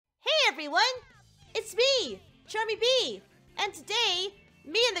everyone! It's me, Charmy B, and today,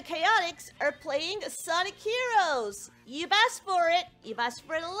 me and the Chaotix are playing Sonic Heroes. You've asked for it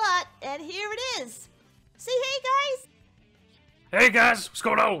a lot, and here it is. Say hey, guys! Hey guys, what's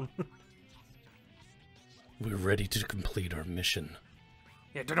going on? We're ready to complete our mission.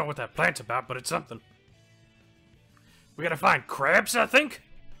 Yeah, don't know what that plant's about, but it's something. We gotta find crabs, I think?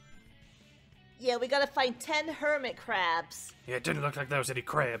 Yeah, we gotta find 10 hermit crabs. Yeah, it didn't look like there was any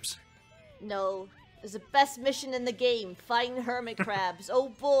crabs. No, it's the best mission in the game, find hermit crabs. Oh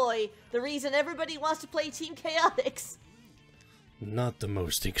boy, the reason everybody wants to play Team Chaotix. Not the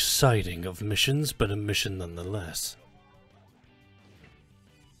most exciting of missions, but a mission nonetheless.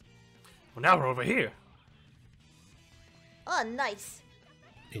 Well, now we're over here. Oh, nice.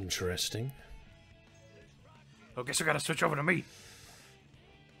 Interesting. I guess we gotta switch over to me.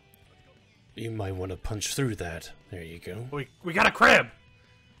 You might want to punch through that. There you go. We got a crab!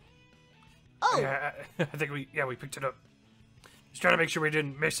 Oh! Yeah, I think we picked it up. Just trying to make sure we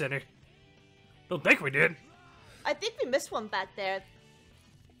didn't miss any. Don't think we did. I think we missed one back there.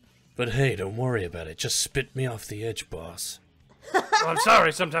 But hey, don't worry about it. Just spit me off the edge, boss. Well, I'm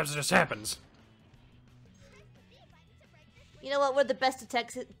sorry, sometimes it just happens. You know what? We're the best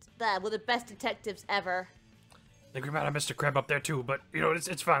detectives ever. I think we might have missed a crab up there too, but you know,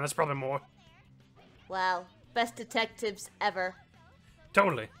 it's fine. That's probably more. Wow, best detectives ever.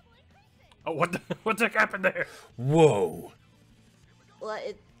 Totally. Oh, what the heck happened there? Whoa!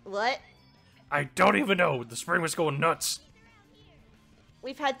 What? I don't even know. The spring was going nuts.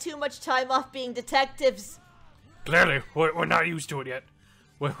 We've had too much time off being detectives. Clearly, we're not used to it yet.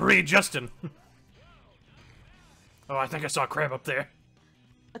 We're readjusting. Oh, I think I saw a crab up there.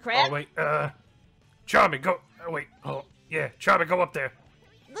 A crab? Oh, wait, Charmy, go. Oh, wait. Oh, yeah, Charmy, go up there.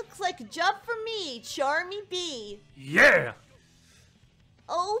 Looks like a job for me, Charmy B. Yeah!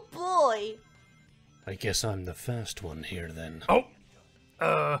 Oh boy. I guess I'm the fast one here then. Oh!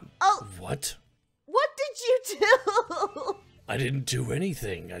 Oh! What? What did you do? I didn't do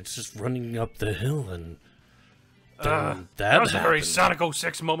anything. I was just running up the hill and... that was happened. a very Sonic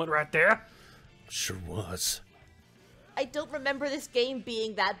 06 moment right there. Sure was. I don't remember this game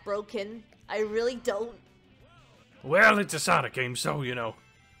being that broken. I really don't. Well, it's a Sonic game, so, you know.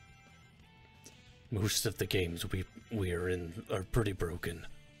 Most of the games we are in are pretty broken.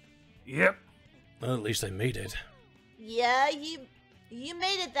 Yep. Well, at least I made it. Yeah, you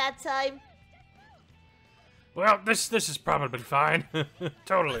made it that time. Well, this is probably fine.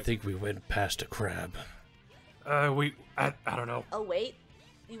 Totally. I think we went past a crab. I don't know. Oh wait,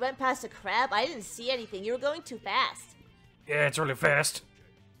 you went past a crab? I didn't see anything. You were going too fast. Yeah, it's really fast.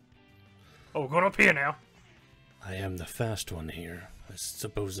 Oh, we're going up here now. I am the fast one here,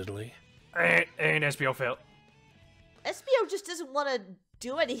 supposedly. And Espio fell. Espio just doesn't want to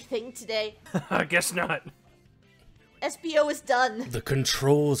do anything today. I guess not. Espio is done. The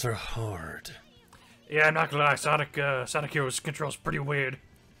controls are hard. Yeah, I'm not gonna lie, Sonic Heroes controls pretty weird.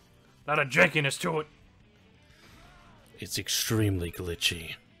 A lot of jankiness to it. It's extremely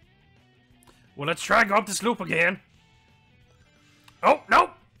glitchy. Well, let's try and go up this loop again. Oh, no!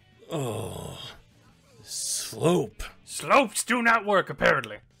 Oh. Slope. Slopes do not work,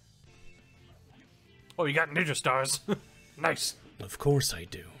 apparently. Oh, you got ninja stars. Nice. Of course I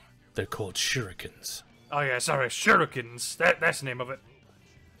do. They're called shurikens. Oh yeah, sorry, shurikens. That's the name of it.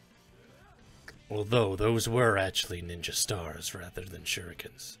 Although those were actually ninja stars rather than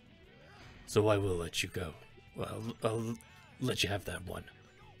shurikens. So I will let you go. Well, I'll let you have that one.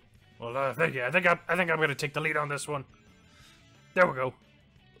 Well, thank you. I think I'm gonna take the lead on this one. There we go.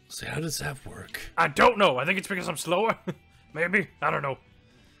 So how does that work? I don't know. I think it's because I'm slower. Maybe. I don't know.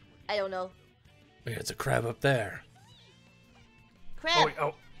 I don't know. Yeah, it's a crab up there. Crab. Oh, wait,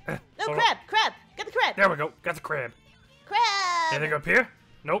 oh. No, hold crab. on. Crab. Get the crab. There we go. Got the crab. Crab. Anything up here?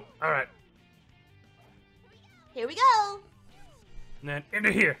 Nope. Alright. Here we go. And then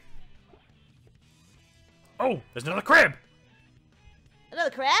into here. Oh, there's another crab.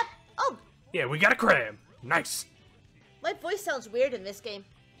 Another crab? Oh, Yeah, we got a crab. Nice. my voice sounds weird in this game.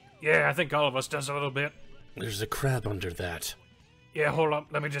 Yeah, I think all of us does a little bit. There's a crab under that. Yeah, hold on.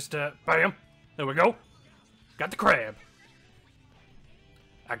 Let me just, bam. There we go. Got the crab.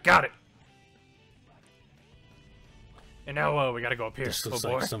 I got it. And now, we gotta go up here. This looks oh,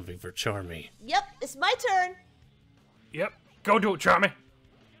 boy. like something for Charmy. Yep, it's my turn. Yep. Go do it, Charmy.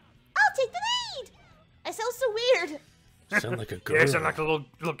 I'll take the lead. I sound so weird. Sound like a girl. Yeah, you sound like a little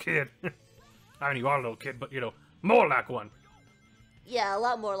kid. I mean, you are a little kid, but, you know, more like one. Yeah, a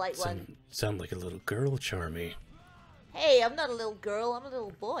lot more like one. Sound like a little girl, Charmy. Hey, I'm not a little girl. I'm a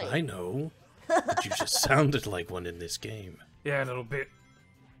little boy. I know. But you just sounded like one in this game. Yeah, a little bit.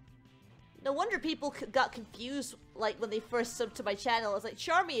 No wonder people got confused, like, when they first subbed to my channel. I was like,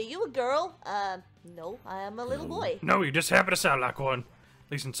 Charmy, are you a girl? No, I am a little boy. No, you just happen to sound like one.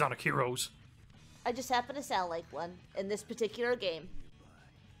 At least in Sonic Heroes. I just happen to sound like one in this particular game.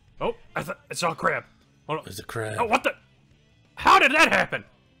 Oh, I saw a crab. Hold on. There's a crab. Oh, what the? How did that happen?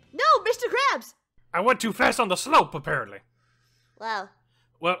 No, Mr. Krabs! I went too fast on the slope, apparently. Wow.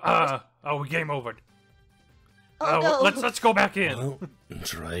 Well, oh, we game over. Oh, no. Let's go back in. Well,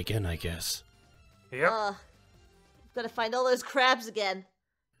 try again, I guess. Yep. Gotta find all those crabs again.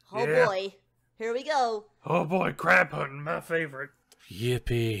 Oh Yeah. boy. Here we go. Oh boy, crab hunting, my favorite.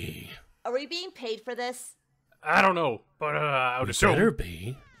 Yippee. Are we being paid for this? I don't know, but I would We assume. better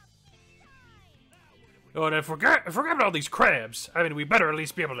be. Oh, and if we're grabbing all these crabs, I mean, we better at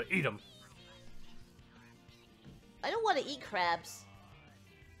least be able to eat them. I don't want to eat crabs.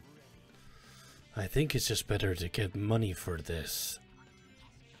 I think it's just better to get money for this.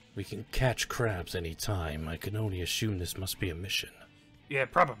 We can catch crabs any time. I can only assume this must be a mission. Yeah,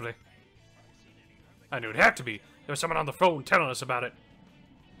 probably. I knew it'd have to be. There was someone on the phone telling us about it.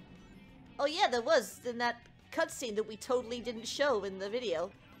 Oh yeah, there was in that cutscene that we totally didn't show in the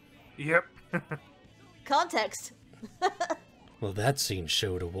video. Yep. Context. Well, that scene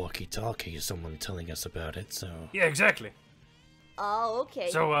showed a walkie-talkie, someone telling us about it, so... Yeah, exactly. Oh,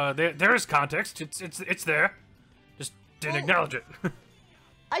 okay. So, there is context. It's there. Just didn't Well- acknowledge it.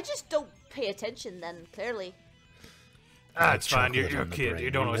 I just don't pay attention then, clearly. It's fine. You're chocolate a on the kid. brain.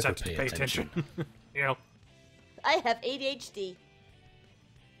 You don't You always never have to pay pay attention. You know. I have ADHD.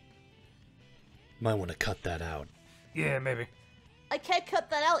 Might want to cut that out. Yeah, maybe. I can't cut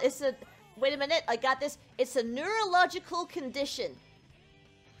that out. It's a... Wait a minute, I got this. It's a neurological condition.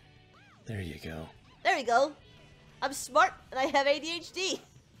 There you go. There you go. I'm smart and I have ADHD.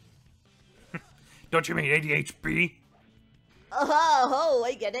 Don't you mean ADHD? Oh,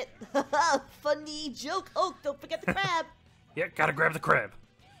 I get it. Funny joke. Oh, don't forget the crab. Yeah, gotta grab the crab.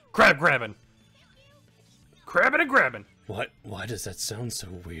 Crab grabbing. Crabbing and grabbing. What? Why does that sound so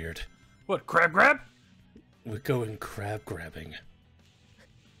weird? What, crab grab? We're going crab grabbing.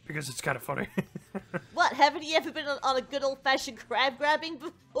 Because it's kind of funny. What, haven't you ever been on a good old-fashioned crab grabbing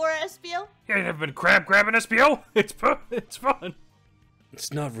before, Espio? Yeah, you never been crab grabbing, Espio? It's fun.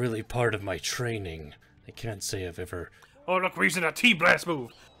 It's not really part of my training. I can't say I've ever... Oh, look, we're using a T-blast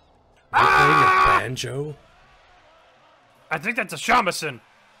move. Are you playing a banjo? I think that's a shamisen.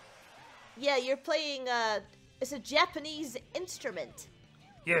 Yeah, you're playing, it's a Japanese instrument.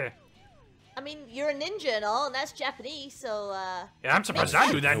 Yeah. I mean, you're a ninja and all, and that's Japanese, so, Yeah, I'm surprised Makes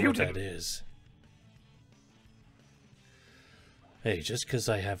I knew that. know You what that didn't. is. Hey, just because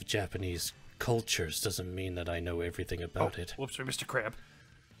I have Japanese cultures doesn't mean that I know everything about it. Whoops, we missed a crab.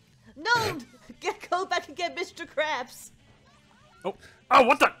 No! Go back and get Mr. Krabs. Oh,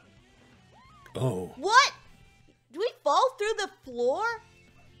 what the? Oh, What? Do we fall through the floor?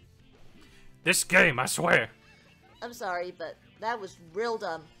 This game, I swear. I'm sorry, but that was real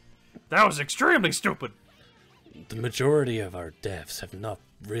dumb. That was extremely stupid. the majority of our deaths have not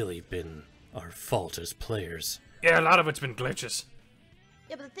really been our fault as players. Yeah, a lot of it's been glitches.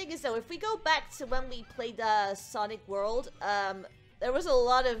 Yeah, but the thing is, though, if we go back to when we played Sonic World, there was a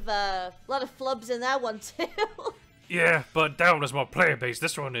lot of flubs in that one too. Yeah, but that one was more player-based.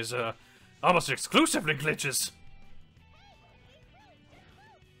 This one is, almost exclusively glitches.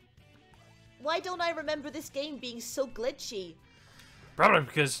 Why don't I remember this game being so glitchy? Probably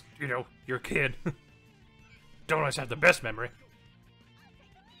because, you know, you're a kid. Don't always have the best memory.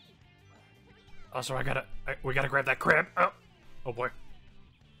 Also, we gotta grab that crab. Oh boy.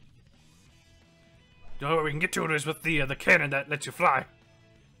 The only way we can get to it is with the cannon that lets you fly.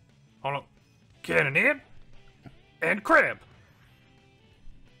 Hold on. Cannon in. And crab.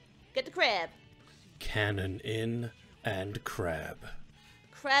 Get the crab. Cannon in and crab.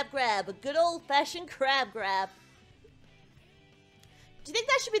 Crab grab. A good old-fashioned crab grab. Do you think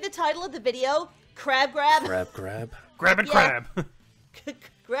that should be the title of the video? Crab grab? Crab grab? Grab and Yeah. crab.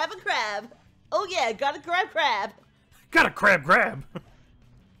 Grab a crab. Oh yeah, gotta grab crab. Gotta grab.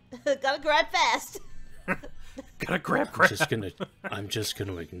 Gotta grab fast. Gotta grab crab. I'm just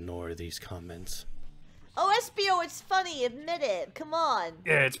gonna ignore these comments. Oh, Espio, it's funny. Admit it. Come on.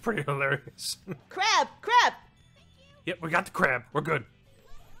 Yeah, it's pretty hilarious. Crab. Crab. Yep, we got the crab. We're good.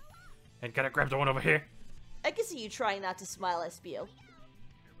 And gotta grab the one over here. I can see you trying not to smile, Espio.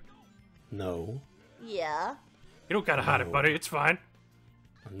 No. Yeah. You don't gotta hide it, No. buddy. It's fine.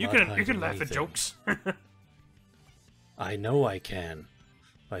 I'm You not can hiding laugh at anything. jokes. I know I can.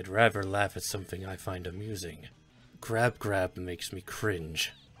 I'd rather laugh at something I find amusing. Crab grab makes me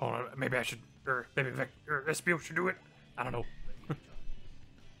cringe. Hold on, maybe I should, or maybe Espio should do it. I don't know.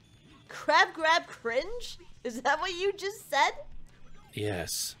 crab grab cringe? Is that what you just said?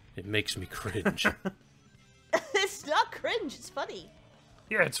 Yes, it makes me cringe. It's not cringe, it's funny.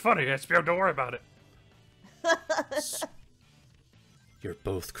 Yeah, it's funny, Espio, don't worry about it. You're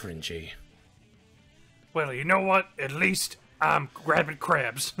both cringy. Well, you know what? At least I'm grabbing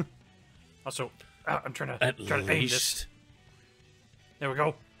crabs. Also, I'm trying to aim this. There we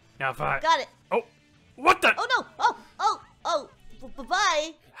go. Now if I... Got it. Oh, what the? Oh no!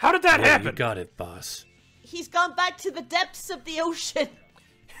 Bye-bye. How did that happen? You got it, boss. He's gone back to the depths of the ocean.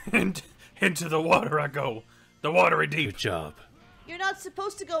 And into the water I go. The watery deep. Good job. You're not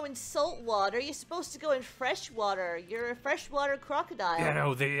supposed to go in salt water. You're supposed to go in fresh water. You're a freshwater crocodile. You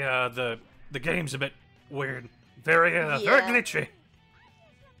know, the game's a bit weird. Very glitchy.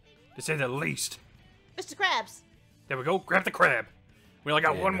 To say the least. Mr. Krabs. There we go. Grab the crab. We only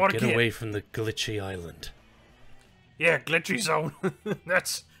got one more to get away from the glitchy island. Yeah, glitchy zone.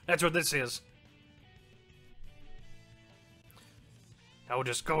 That's what this is. I will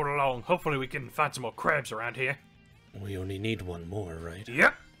just go along. Hopefully we can find some more crabs around here. We only need one more, right?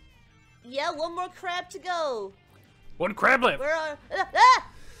 Yep. Yeah, one more crab to go. One crab left. Where are...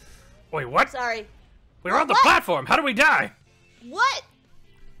 Wait, what? Sorry. We were on the platform. How did we die? What?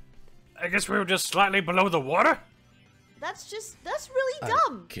 I guess we were just slightly below the water? That's really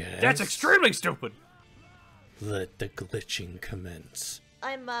dumb. That's extremely stupid. Let the glitching commence.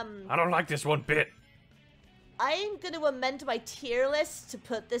 I don't like this one bit. I'm going to amend my tier list to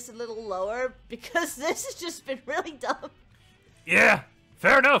put this a little lower because this has just been really dumb. Yeah,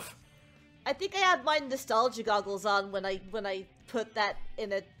 fair enough. I think I had my nostalgia goggles on when I put that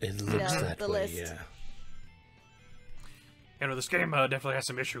in It looks that the way, list. yeah. You know, this game definitely has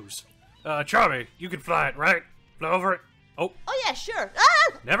some issues. Charmy, you can fly it, right? Fly over it. Oh. Oh yeah, sure.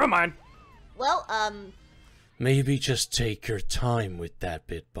 Ah! Never mind. Well, Maybe just take your time with that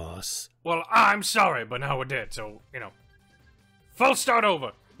bit, boss. Well, I'm sorry, but now we're dead, so, you know. Full start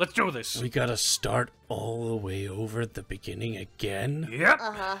over. Let's do this. We gotta start all the way over at the beginning again? Yep.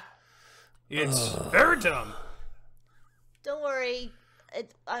 Uh-huh. It's very dumb. Don't worry.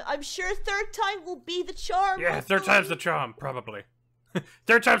 I'm sure third time will be the charm. Yeah, hopefully. third time's the charm, probably.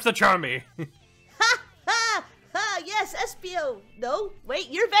 Third time's the charmy. Ha! Ha! Ha! Yes, Espio! No? Wait,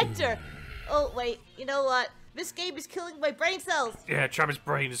 you're Vector! Oh, wait, you know what? This game is killing my brain cells! Yeah, Charmy's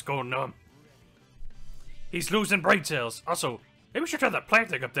brain is going numb. He's losing brain cells. Also, maybe we should try that plant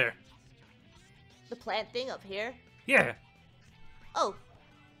thing up there. The plant thing up here? Yeah. Oh.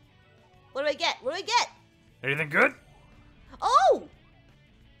 What do I get? What do I get? Anything good? Oh!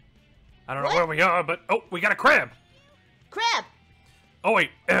 I don't know where we are, but... Oh, we got a crab! Crab! Oh, wait.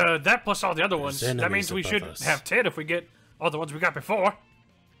 That plus all the other ones. There's That means we enemies should above us. have 10 if we get all the ones we got before.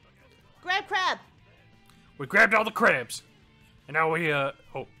 Grab crab! We grabbed all the crabs. And now we, Oh.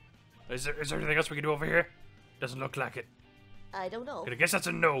 Is there anything else we can do over here? Doesn't look like it. I don't know. I guess that's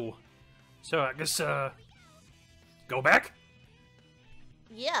a no. So, I guess, go back?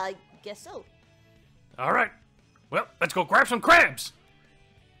 Yeah, I guess so. Alright. Well, let's go grab some crabs!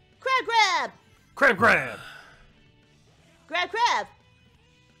 Crab grab! Crab grab! Grab crab!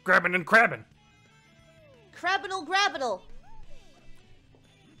 Grabbing and crabbing. Crabinal grabinal!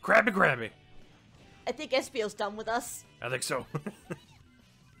 Crabby grabby. I think Espio's done with us. I think so.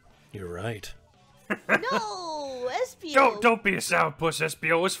 You're right. No! Espio! Don't be a sourpuss,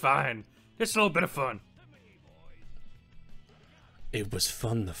 Espio. It's fine. It's a little bit of fun. It was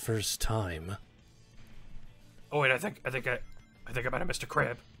fun the first time. Oh wait, I think I might have missed a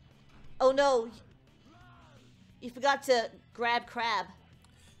crab. Oh no! You forgot to grab crab.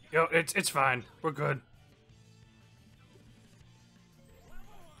 Yo, it's fine. We're good.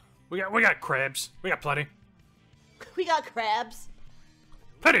 We got crabs. We got plenty. We got crabs.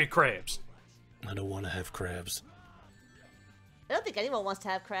 Plenty of crabs. I don't want to have crabs. I don't think anyone wants to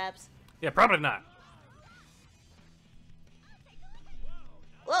have crabs. Yeah, probably not.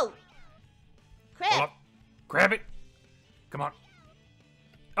 Whoa! Crab! Hold up. Grab it. Come on.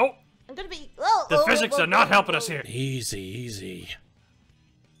 Oh, I'm gonna be. Oh, the physics are not helping us here. Easy, easy.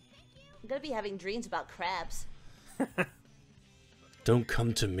 I'm gonna be having dreams about crabs. Don't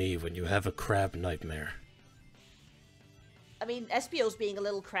come to me when you have a crab nightmare. I mean, Espio's being a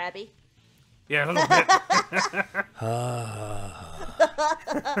little crabby. Yeah, a little bit.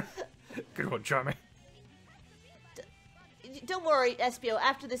 Good one, Charmy. Don't worry, Espio.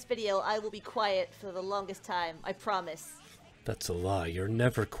 After this video, I will be quiet for the longest time. I promise. That's a lie. You're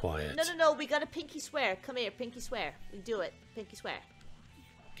never quiet. No. We got a pinky swear. Come here, pinky swear. We do it. Pinky swear.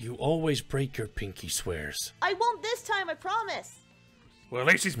 You always break your pinky swears. I won't this time, I promise. Well, at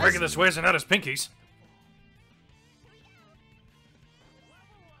least he's breaking the swears and not his pinkies.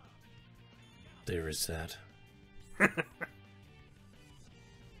 There is that.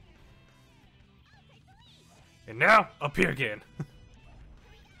 And now, up here again.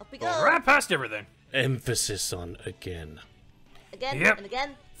 Up we go. Right past everything. Emphasis on again. Again Yep. and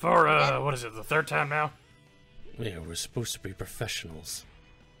again. For, again. what is it, the third time now? Yeah, we're supposed to be professionals.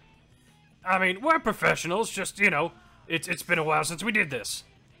 I mean, we're professionals, just, you know, it's been a while since we did this.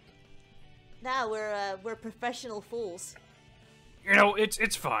 Now we're professional fools. You know,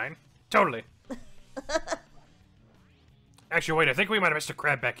 it's fine. Totally. Actually, wait, I think we might have missed a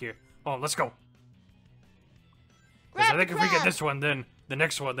crab back here. Hold on, let's go. 'Cause Grab I think the if we get crab. this one, then the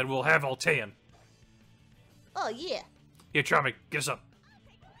next one, then we'll have all 10. Oh yeah. Here, Charmy, get us up.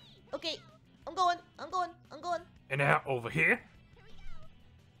 Okay. I'm going. And now, over here.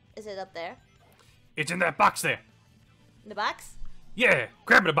 Is it up there? It's in that box there. In the box? Yeah,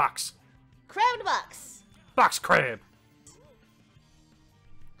 grab the box. Crab in the box. Box crab.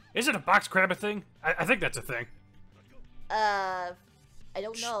 Isn't a box crab a thing? I think that's a thing. I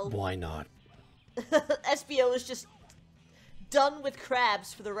don't know. Why not? Espio is just done with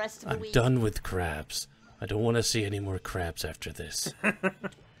crabs for the rest of the I'm week. done with crabs. I don't want to see any more crabs after this.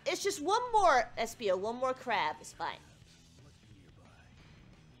 It's just one more, Espio. One more crab is fine.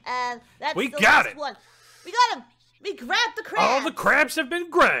 And that's We the got last it. one. We got him. We grabbed the crab. All the crabs have been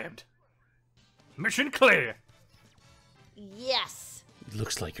grabbed. Mission clear. Yes.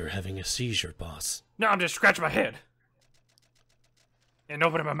 Looks like you're having a seizure, boss. Now I'm just scratching my head. And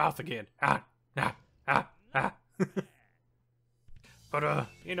opening my mouth again. Ah. But,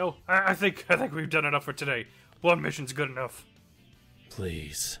 you know, I think we've done enough for today. One mission's good enough.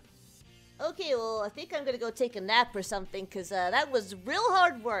 Please. Okay, well, I think I'm gonna go take a nap or something, cause that was real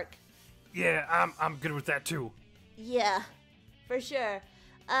hard work. Yeah, I'm good with that too. Yeah, for sure.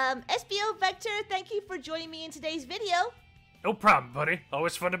 Espio, Vector, thank you for joining me in today's video. No problem, buddy.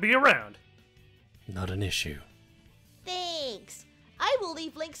 Always fun to be around. Not an issue. Thanks. I will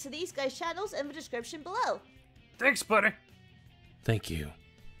leave links to these guys' channels in the description below. Thanks, buddy. Thank you.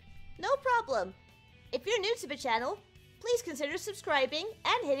 No problem. If you're new to the channel, please consider subscribing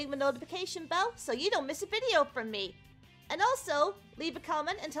and hitting the notification bell so you don't miss a video from me. And also, leave a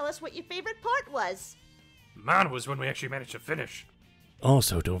comment and tell us what your favorite part was. Mine was when we actually managed to finish.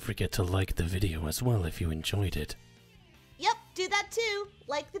 Also, don't forget to like the video as well if you enjoyed it. Yep, do that too.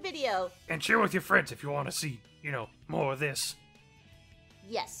 Like the video. And share with your friends if you want to see, you know, more of this.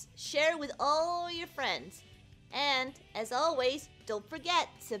 Yes, share with all your friends. And, as always, don't forget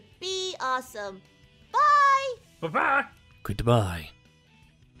to be awesome. Bye! Bye-bye. Goodbye.